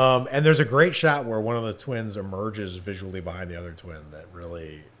 And there's a great shot where one of the twins emerges visually behind the other twin that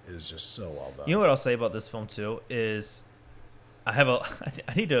really is just so well done. You know what I'll say about this film too is, I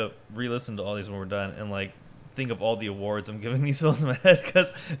need to re-listen to all these when we're done and like think of all the awards I'm giving these films in my head,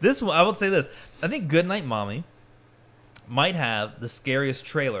 because this one, I will say this: I think Goodnight Mommy might have the scariest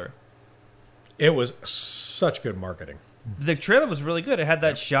trailer. It was such good marketing. The trailer was really good. It had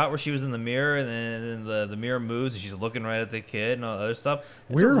that shot where she was in the mirror, and then the mirror moves, and she's looking right at the kid and all the other stuff.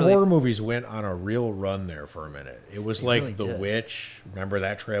 Weird horror movies went on a real run there for a minute. It was like really The did. Witch. Remember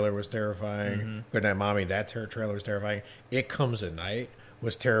that trailer was terrifying. Mm-hmm. Goodnight Mommy, that trailer was terrifying. It Comes at Night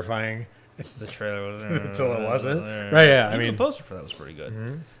was terrifying. The trailer was Until it wasn't. Right, yeah. I mean, the poster for that was pretty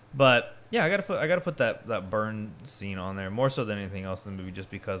good. But yeah, I gotta put that burn scene on there more so than anything else in the movie, just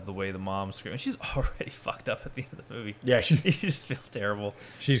because the way the mom screams. She's already fucked up at the end of the movie. yeah, You just feel terrible.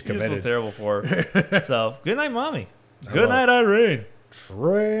 she's You just committed. feel terrible for her. So good night, mommy. I Good love night, Irene.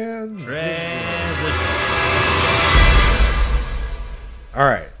 Transition. All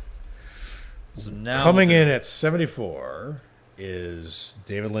right. So now Coming in at 74 is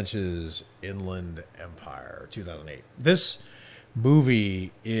David Lynch's Inland Empire, 2008. This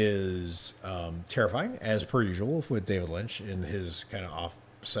movie is terrifying, as per usual, with David Lynch in his kind of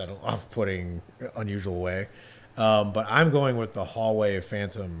off-putting, unusual way. But I'm going with the hallway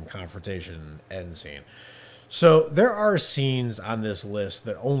phantom confrontation end scene. So there are scenes on this list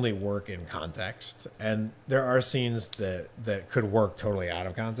that only work in context, and there are scenes that could work totally out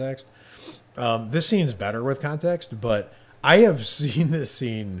of context. This scene's better with context, but I have seen this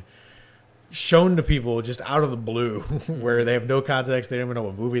scene shown to people just out of the blue where they have no context, they don't even know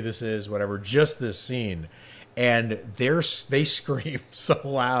what movie this is, whatever, just this scene. And they scream so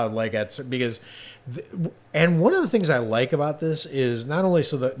loud, and one of the things I like about this is not only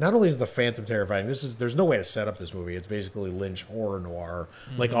is the phantom terrifying. There's no way to set up this movie. It's basically Lynch horror noir,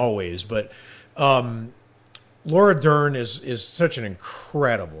 like always. But Laura Dern is such an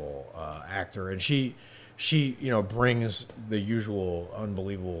incredible actor, and she brings the usual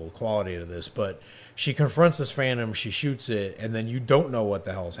unbelievable quality to this. But she confronts this phantom, she shoots it, and then you don't know what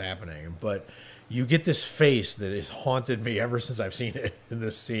the hell is happening, but you get this face that has haunted me ever since I've seen it in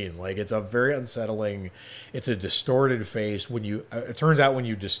this scene. Like, it's a very unsettling, it's a distorted face. It turns out when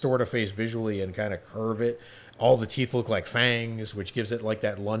you distort a face visually and kind of curve it, all the teeth look like fangs, which gives it like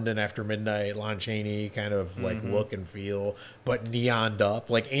that London After Midnight, Lon Chaney kind of like look and feel, but neoned up,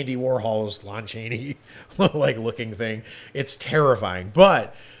 like Andy Warhol's Lon Chaney like looking thing. It's terrifying.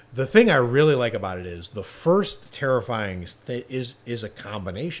 But the thing I really like about it is the first terrifying is a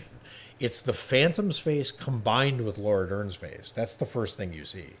combination. It's the Phantom's face combined with Laura Dern's face. That's the first thing you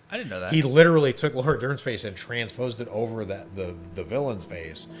see. I didn't know that. He literally took Laura Dern's face and transposed it over the villain's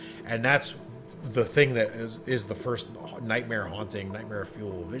face, and that's the thing that is the first nightmare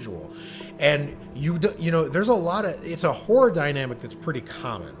fuel visual. And there's a lot of, it's a horror dynamic that's pretty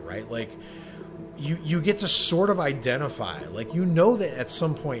common, right? Like you get to sort of identify, like, that at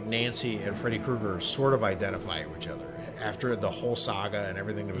some point Nancy and Freddy Krueger sort of identify with each other after the whole saga and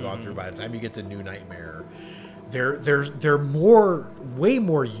everything that we've gone through. By the time you get to New Nightmare, they're way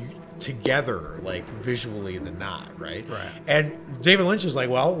more together, like visually than not, right? And David Lynch is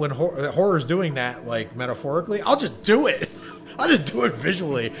like, well, when horror's doing that, like metaphorically, I'll just do it. I'll just do it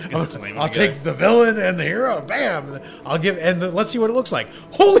visually. I'll take the villain and the hero, bam. Let's see what it looks like.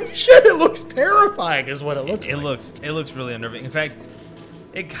 Holy shit, it looks terrifying, is what it looks like. It looks really unnerving. In fact,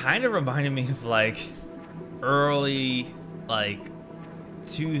 it kind of reminded me of like early, like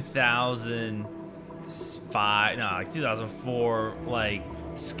 2004, like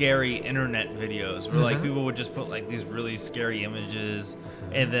scary internet videos where like people would just put like these really scary images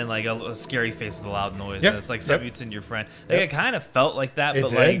and then like a scary face with a loud noise, and it's like something you'd send your friend. Like it kind of felt like that,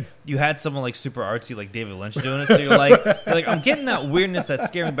 but like you had someone like super artsy like David Lynch doing it, so you're like I'm getting that weirdness that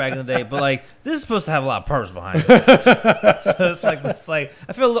scared me back in the day, but like this is supposed to have a lot of purpose behind it. So it's like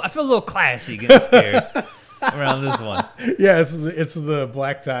I feel a little classy getting scared around this one. Yeah, it's the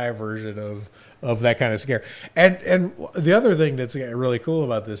black tie version of that kind of scare. And the other thing that's really cool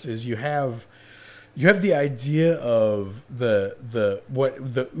about this is you have the idea of the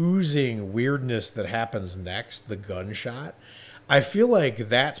oozing weirdness that happens next, the gunshot. I feel like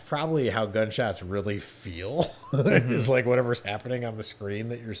that's probably how gunshots really feel. Is like whatever's happening on the screen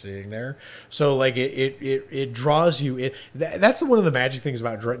that you're seeing there. So like it draws you. That's one of the magic things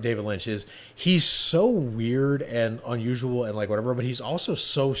about David Lynch is he's so weird and unusual and like whatever, but he's also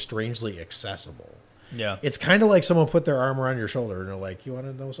so strangely accessible. Yeah, it's kind of like someone put their arm around your shoulder and they're like, "You want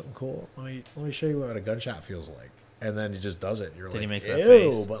to know something cool? Let me show you what a gunshot feels like." And then he just does it. And you're then like, he makes that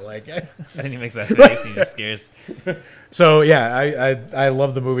ew, face. But like, then he makes that face and he just scares. So yeah, I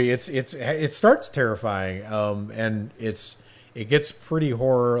love the movie. It starts terrifying, and it gets pretty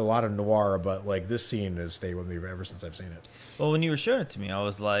horror, a lot of noir, but like this scene has stayed with me ever since I've seen it. Well, when you were showing it to me, I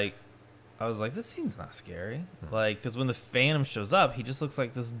was like, this scene's not scary. Like, because when the Phantom shows up, he just looks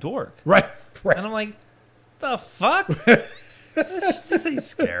like this dork. Right. And I'm like, the fuck? This ain't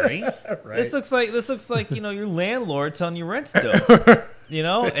scary. Right. This looks like your landlord telling you rent's due.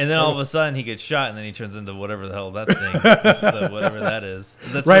 And then all of a sudden he gets shot and then he turns into whatever the hell that thing, whatever that is.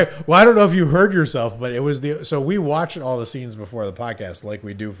 That right. Well, I don't know if you heard yourself, but it was so we watched all the scenes before the podcast, like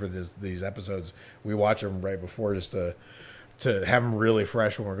we do for these episodes. We watch them right before just to have them really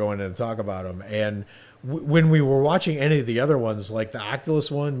fresh when we're going in and talk about them. And when we were watching any of the other ones, like the Oculus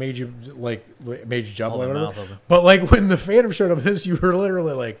one made you jump, like whatever. But like when the Phantom showed up, you were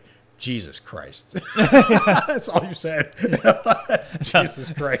literally like, Jesus Christ. That's all you said.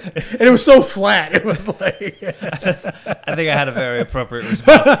 Jesus Christ. And it was so flat. It was like I think I had a very appropriate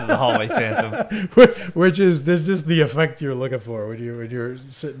response to the hallway Phantom. Which is this is the effect you're looking for when you're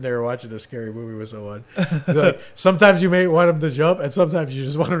sitting there watching a scary movie with someone. Like, sometimes you may want them to jump and sometimes you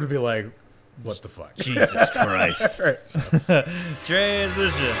just want them to be like, what the fuck? Jesus Christ. Right, so.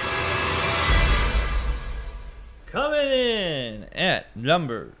 Transition. Coming in at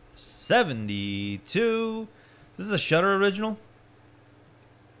number 72. This is a Shudder original.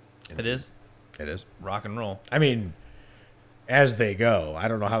 It is. It is. Rock and roll. I mean, as they go. I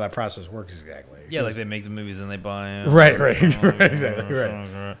don't know how that process works exactly. Yeah, like they make the movies and they buy them. Right, exactly,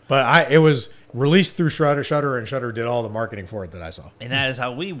 right. But it was released through Shudder, and Shudder did all the marketing for it that I saw. And that is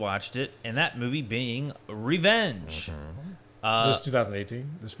how we watched it, and that movie being Revenge. Is this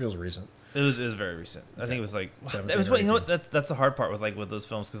 2018? This feels recent. It was very recent. I think it was like 17 you know what? That's the hard part with those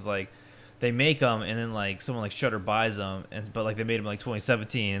films, because like they make them and then like someone like Shudder buys them, but like they made them like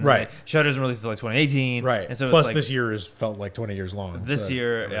 2017, and right? Like, Shudder's released until like 2018, right? And so plus it's like, this year has felt like 20 years long. This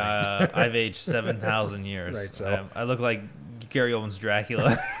year, I've aged 7,000 years. Right, so I look like Gary Oldman's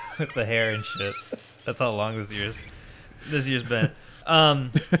Dracula with the hair and shit. That's how long this year's been.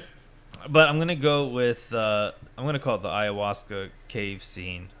 But I'm gonna go with I'm gonna call it the ayahuasca cave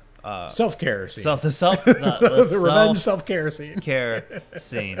scene. Self-care scene. The revenge self-care scene. Care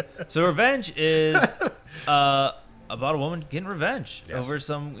scene. So Revenge is about a woman getting revenge over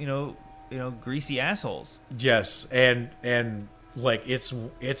some greasy assholes. Yes, and like it's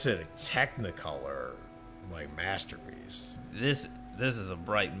a Technicolor like masterpiece. This is a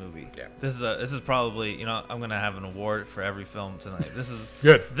bright movie. Yeah. This is probably I'm gonna have an award for every film tonight. This is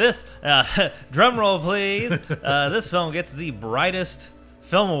good. This drum roll please. This film gets the brightest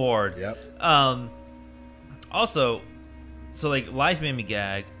film award. Yep. Also, so like Life made me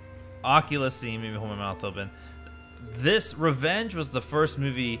gag. Oculus scene made me hold my mouth open. This Revenge was the first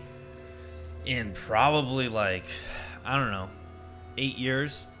movie in probably like I don't know 8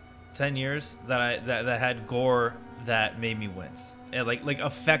 years, 10 years that had gore that made me wince. And like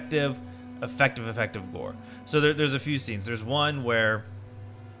effective gore. So there's a few scenes. There's one where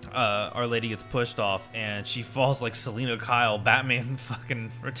Our Lady gets pushed off and she falls like Selena Kyle, Batman fucking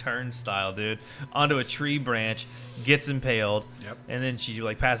Return style, dude, onto a tree branch, gets impaled, and then she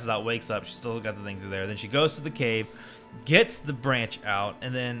like passes out, wakes up, she's still got the thing through there. Then she goes to the cave, gets the branch out,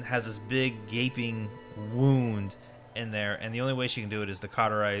 and then has this big gaping wound in there, and the only way she can do it is to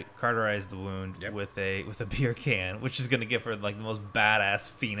cauterize the wound with a beer can, which is going to give her like the most badass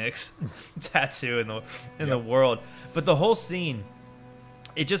phoenix tattoo in the world. But the whole scene,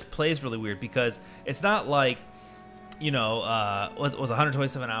 it just plays really weird because it's not like was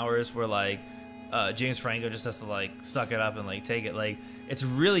 127 hours where like James Franco just has to like suck it up and like take it. Like it's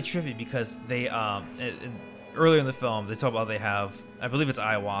really trippy because they earlier in the film they talk about they have, I believe it's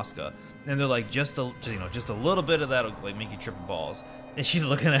ayahuasca, and they're like just a little bit of that will like make you trip balls. And she's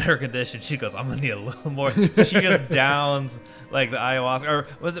looking at her condition. She goes, "I'm gonna need a little more." So she just downs like the ayahuasca, or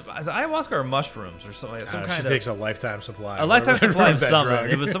was it ayahuasca or mushrooms or something? Some kind she takes a lifetime supply. A lifetime supply of something. Drug.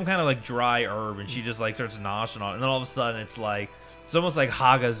 It was some kind of like dry herb, and she just like starts noshing on it. And then all of a sudden, it's almost like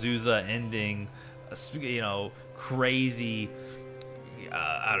Hagazusa ending, crazy.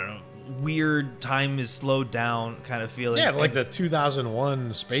 I don't know. Weird time is slowed down kind of feeling. Yeah, like the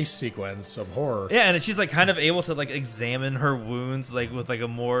 2001 space sequence of horror. Yeah, and she's like kind of able to like examine her wounds like with like a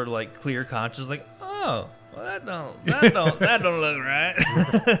more like clear conscience. Like, oh, well, that don't look right.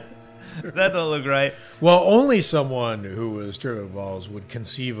 That don't look right. Well, only someone who was tripping balls would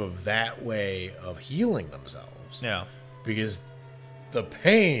conceive of that way of healing themselves. Yeah, because the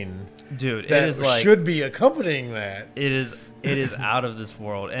pain, dude, that it is like should be accompanying that. It is out of this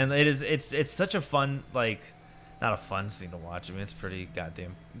world, and it's such a fun, like, not a fun scene to watch. I mean, it's pretty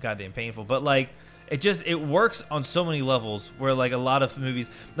goddamn painful, but like it works on so many levels. Where like a lot of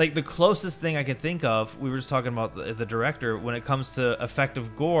movies, like the closest thing I could think of, we were just talking about the director when it comes to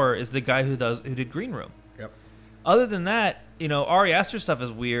effective gore is the guy who did Green Room. Yep. Other than that, Ari Aster stuff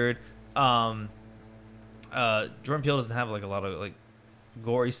is weird. Jordan Peele doesn't have like a lot of like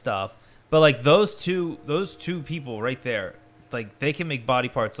gory stuff, but like those two people right there. Like they can make body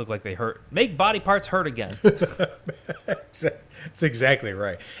parts look like they hurt. Make body parts hurt again. That's exactly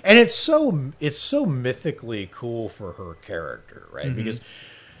right, and it's so mythically cool for her character, right? Mm-hmm.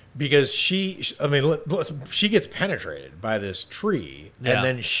 Because she gets penetrated by this tree, and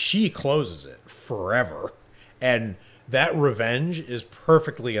then she closes it forever, and that revenge is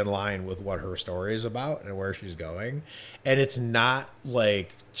perfectly in line with what her story is about and where she's going, and it's not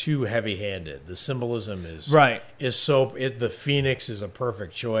like too heavy-handed. The symbolism is right. The phoenix is a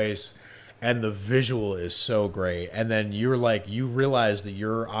perfect choice, and the visual is so great. And then you realize that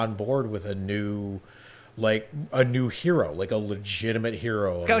you're on board with a new hero, like a legitimate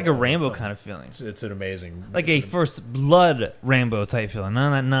hero. It's got like a Rambo kind of feeling. It's an amazing, like a First Blood Rambo type feeling.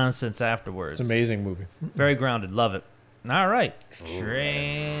 None of that nonsense afterwards. It's an amazing movie. Very grounded. Love it. All right,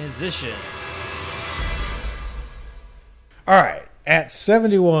 transition. All right. At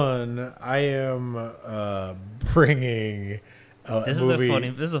 71, I am bringing This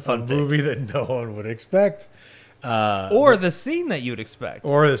is a fun movie that no one would expect. Or the scene that you'd expect.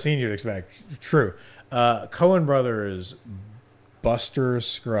 Or the scene you'd expect. True. Coen Brothers, Buster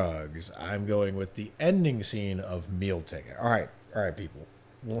Scruggs. I'm going with the ending scene of Meal Ticket. All right, people.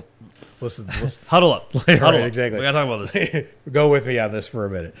 Listen. Huddle up. Right, exactly. We got to talk about this. Go with me on this for a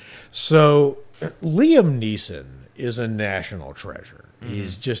minute. So, Liam Neeson is a national treasure. Mm-hmm.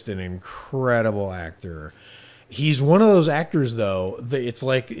 He's just an incredible actor. He's one of those actors, though, that it's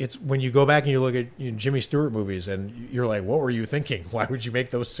when you go back and you look at Jimmy Stewart movies and you're like, what were you thinking? Why would you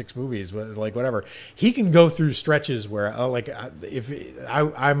make those 6 movies? Like, whatever. He can go through stretches where,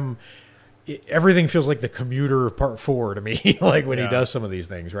 everything feels like The Commuter Part 4 to me, like when he does some of these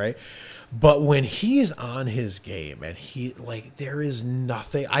things, right? But when he is on his game and there is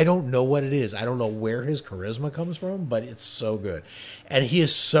nothing, I don't know what it is. I don't know where his charisma comes from, but it's so good. And he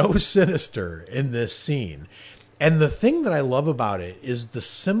is so sinister in this scene. And the thing that I love about it is the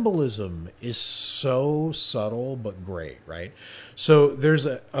symbolism is so subtle but great, right? So there's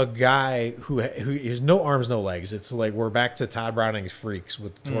a guy who has no arms, no legs. It's like we're back to Todd Browning's Freaks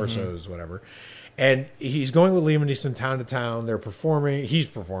with the torsos, whatever. And he's going with Liam Neeson town to town. They're performing. He's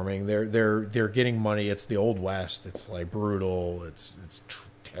performing. They're getting money. It's the Old West. It's like brutal. It's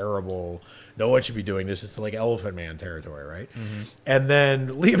terrible. No one should be doing this. It's like Elephant Man territory, right? Mm-hmm. And then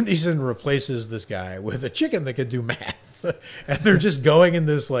Liam Neeson replaces this guy with a chicken that can do math. And they're just going in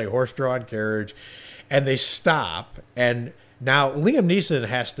this like horse-drawn carriage, and they stop. And now Liam Neeson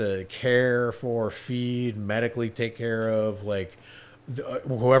has to care for, feed, medically take care of like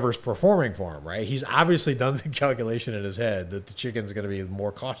whoever's performing for him, right? He's obviously done the calculation in his head that the chicken's going to be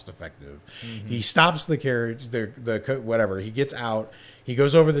more cost effective. Mm-hmm. He stops the carriage, the whatever. He gets out. He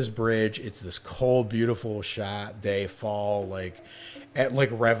goes over this bridge. It's this cold, beautiful shot, day, fall, like at like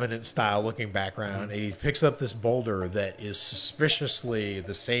Revenant style looking background. Mm-hmm. And he picks up this boulder that is suspiciously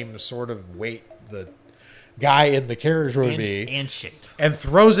the same sort of weight the guy in the carriage would be, and shape, and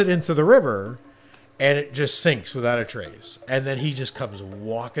throws it into the river. And it just sinks without a trace. And then he just comes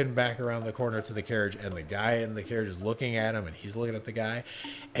walking back around the corner to the carriage, and the guy in the carriage is looking at him, and he's looking at the guy.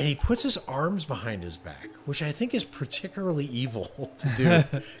 And he puts his arms behind his back, which I think is particularly evil to do,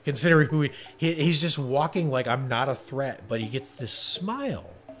 considering who he's just walking like I'm not a threat, but he gets this smile.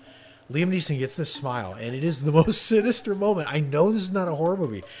 Liam Neeson gets this smile, and it is the most sinister moment. I know this is not a horror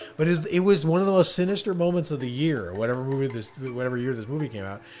movie, but it was one of the most sinister moments of the year, whatever year this movie came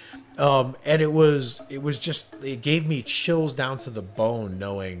out. And it gave me chills down to the bone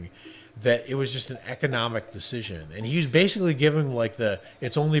knowing that it was just an economic decision, and he was basically giving like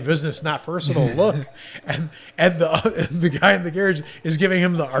 "it's only business, not personal" look, and the guy in the garage is giving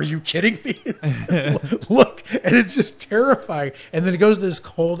him the "are you kidding me" look, and it's just terrifying. And then it goes to this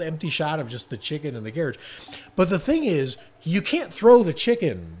cold, empty shot of just the chicken in the garage. But the thing is, you can't throw the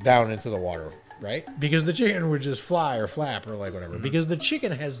chicken down into the water, right? Because the chicken would just fly or flap or like whatever. Because the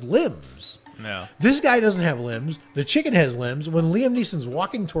chicken has limbs. No. This guy doesn't have limbs. The chicken has limbs. When Liam Neeson's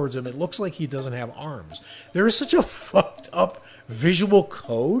walking towards him, it looks like he doesn't have arms. There is such a fucked up visual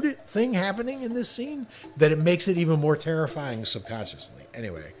code thing happening in this scene that it makes it even more terrifying subconsciously.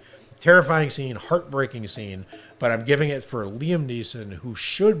 Anyway, terrifying scene, heartbreaking scene, but I'm giving it for Liam Neeson, who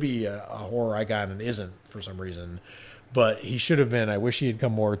should be a horror icon and isn't for some reason. But he should have been. I wish he had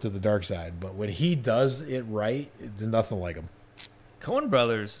come more to the dark side. But when he does it right, there's nothing like him. Coen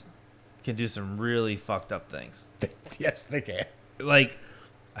Brothers can do some really fucked up things. Yes, they can. Like,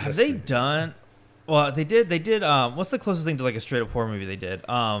 have they done? Well, they did. What's the closest thing to like a straight up horror movie they did?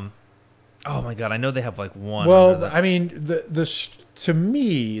 Oh my god, I know they have like one. Well, I mean, to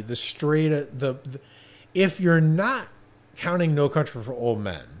me, if you're not counting No Country for Old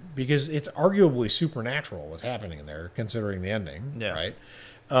Men, because it's arguably supernatural what's happening in there, considering the ending, right?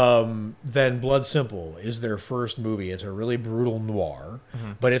 Then Blood Simple is their first movie. It's a really brutal noir,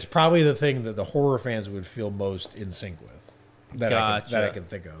 but it's probably the thing that the horror fans would feel most in sync with that I can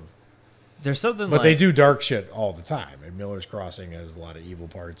think of. There's something, but they do dark shit all the time. And Miller's Crossing has a lot of evil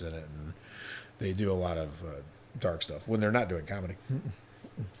parts in it, and they do a lot of dark stuff when they're not doing comedy.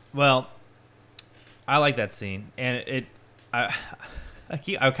 Well, I like that scene, and I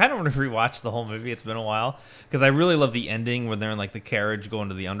kind of want to rewatch the whole movie. It's been a while because I really love the ending when they're in like the carriage going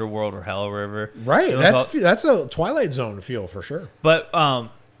to the underworld or hell or wherever. Right, that's a Twilight Zone feel for sure. But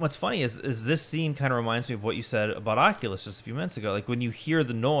what's funny is this scene kind of reminds me of what you said about Oculus just a few minutes ago. Like when you hear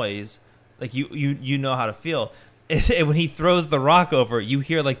the noise, like you know how to feel. When he throws the rock over, you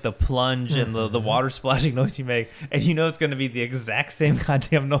hear like the plunge and the water splashing noise you make, and you know it's going to be the exact same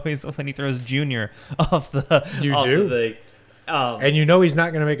goddamn noise when he throws Junior off the. And you know he's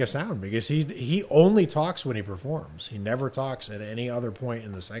not going to make a sound because he only talks when he performs. He never talks at any other point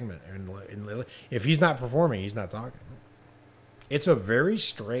in the segment. And if he's not performing, he's not talking. It's a very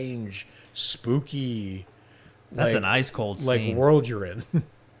strange, spooky. That's an ice cold scene. World you're in.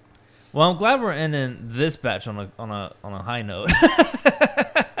 Well, I'm glad we're ending this batch on a high note.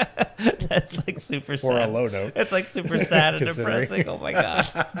 That's like super sad. Or a low note. It's like super sad and depressing. Oh my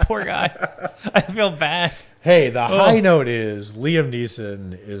gosh, poor guy. I feel bad. Hey, the high note is Liam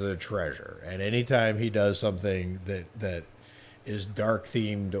Neeson is a treasure, and anytime he does something that is dark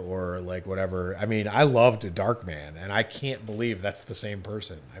themed or like whatever. I mean, I loved Darkman, and I can't believe that's the same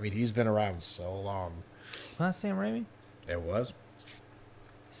person. I mean, he's been around so long. Was that Sam Raimi? It was.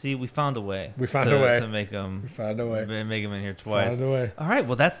 See, we found a way. We found a way to make him. We found a way. Make him in here twice. Found a way. All right.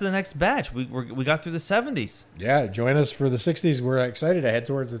 Well, that's the next batch. We got through the 70s. Yeah, join us for the 60s. We're excited to head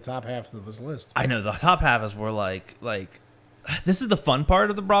towards the top half of this list. I know the top half is where like this is the fun part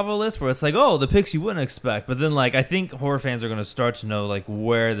of the Bravo list where it's like, oh, the picks you wouldn't expect, but then like I think horror fans are going to start to know like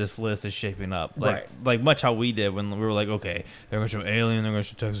where this list is shaping up, like much how we did when we were like, okay, they're going to show Alien, they're going to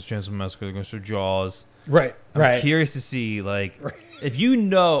show Texas Chainsaw Massacre, they're going to show Jaws. Right. I'm curious to see like. Right. If you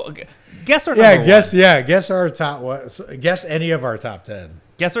know, guess our number one. Guess our top. Guess any of our top 10.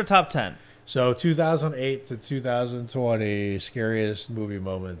 Guess our top 10. So 2008 to 2020 scariest movie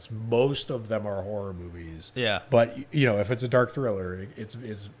moments. Most of them are horror movies. Yeah, but you know, if it's a dark thriller,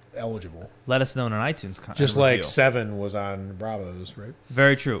 it's eligible. Let us know in an iTunes comment. Just like Seven was on Bravo's, right?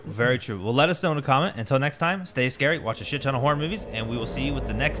 Very true. Very true. Well, let us know in a comment. Until next time, stay scary, watch a shit ton of horror movies, and we will see you with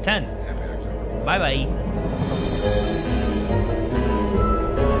the next 10. Happy October. Bye bye.